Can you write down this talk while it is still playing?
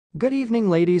Good evening,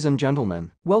 ladies and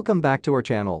gentlemen. Welcome back to our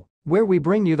channel, where we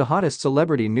bring you the hottest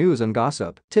celebrity news and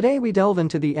gossip. Today we delve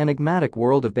into the enigmatic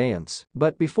world of Beyonce.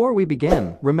 But before we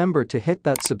begin, remember to hit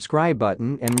that subscribe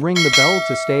button and ring the bell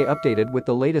to stay updated with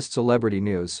the latest celebrity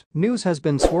news. News has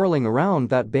been swirling around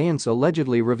that Beyonce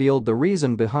allegedly revealed the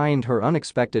reason behind her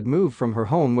unexpected move from her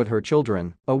home with her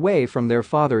children away from their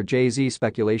father. Jay-Z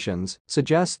speculations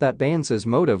suggest that Beyonce's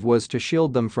motive was to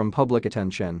shield them from public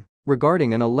attention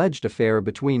regarding an alleged affair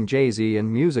between Jay-Z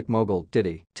and music mogul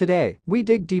Diddy. Today, we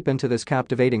dig deep into this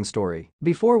captivating story.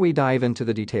 Before we dive into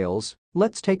the details,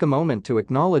 let's take a moment to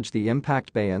acknowledge the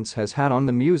impact Beyonce has had on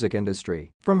the music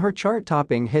industry. From her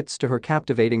chart-topping hits to her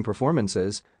captivating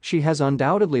performances, she has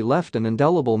undoubtedly left an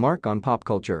indelible mark on pop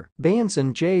culture. Beyonce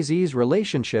and Jay-Z's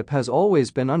relationship has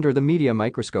always been under the media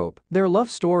microscope. Their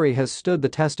love story has stood the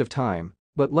test of time.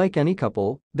 But like any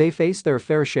couple, they face their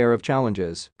fair share of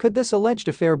challenges. Could this alleged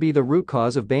affair be the root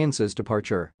cause of Beyonce's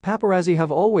departure? Paparazzi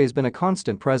have always been a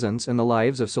constant presence in the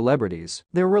lives of celebrities.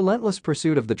 Their relentless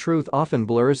pursuit of the truth often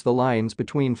blurs the lines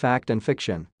between fact and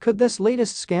fiction. Could this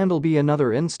latest scandal be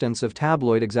another instance of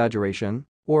tabloid exaggeration?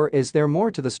 Or is there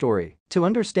more to the story? To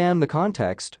understand the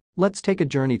context, let's take a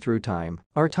journey through time.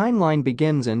 Our timeline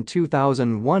begins in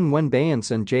 2001 when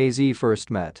Beyonce and Jay-Z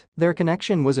first met. Their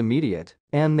connection was immediate,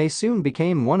 and they soon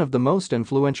became one of the most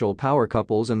influential power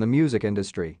couples in the music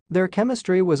industry. Their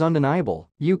chemistry was undeniable.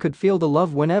 You could feel the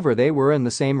love whenever they were in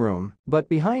the same room. But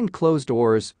behind closed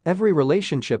doors, every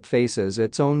relationship faces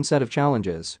its own set of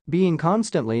challenges. Being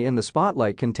constantly in the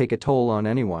spotlight can take a toll on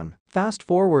anyone. Fast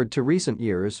forward to recent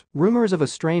years, rumors of a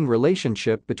strained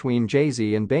relationship between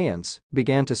Jay-Z and Beyonce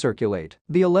began to circulate.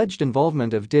 The alleged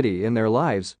involvement of Diddy in their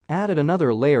lives added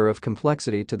another layer of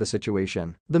complexity to the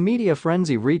situation. The media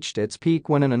frenzy reached its peak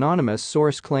when an anonymous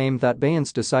source claimed that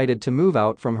Beyonce decided to move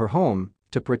out from her home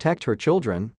to protect her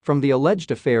children from the alleged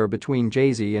affair between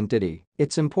Jay-Z and Diddy.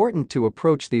 It's important to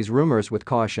approach these rumors with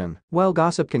caution. While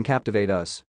gossip can captivate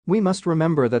us, we must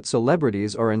remember that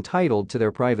celebrities are entitled to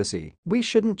their privacy. We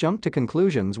shouldn't jump to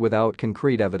conclusions without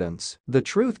concrete evidence. The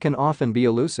truth can often be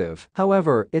elusive.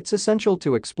 However, it's essential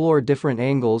to explore different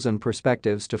angles and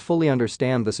perspectives to fully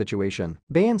understand the situation.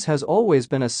 Beyonce has always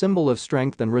been a symbol of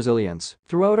strength and resilience.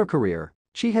 Throughout her career,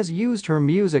 she has used her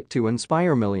music to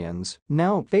inspire millions.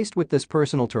 Now, faced with this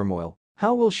personal turmoil,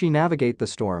 how will she navigate the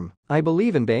storm? I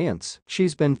believe in Beyonce.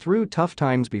 She's been through tough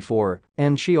times before,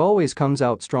 and she always comes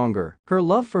out stronger. Her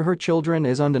love for her children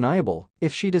is undeniable.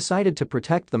 If she decided to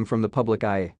protect them from the public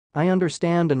eye, I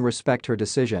understand and respect her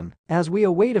decision. As we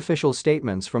await official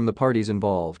statements from the parties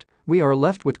involved, we are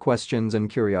left with questions and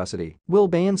curiosity. Will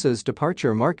Beyonce's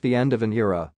departure mark the end of an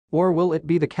era? Or will it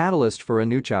be the catalyst for a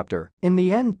new chapter? In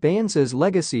the end, Beyonce's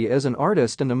legacy as an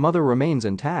artist and a mother remains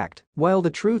intact. While the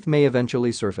truth may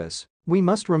eventually surface, we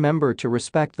must remember to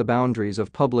respect the boundaries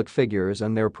of public figures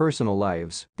and their personal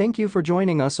lives. Thank you for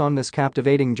joining us on this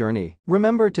captivating journey.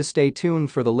 Remember to stay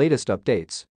tuned for the latest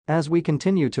updates as we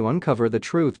continue to uncover the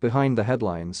truth behind the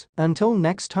headlines. Until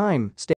next time, stay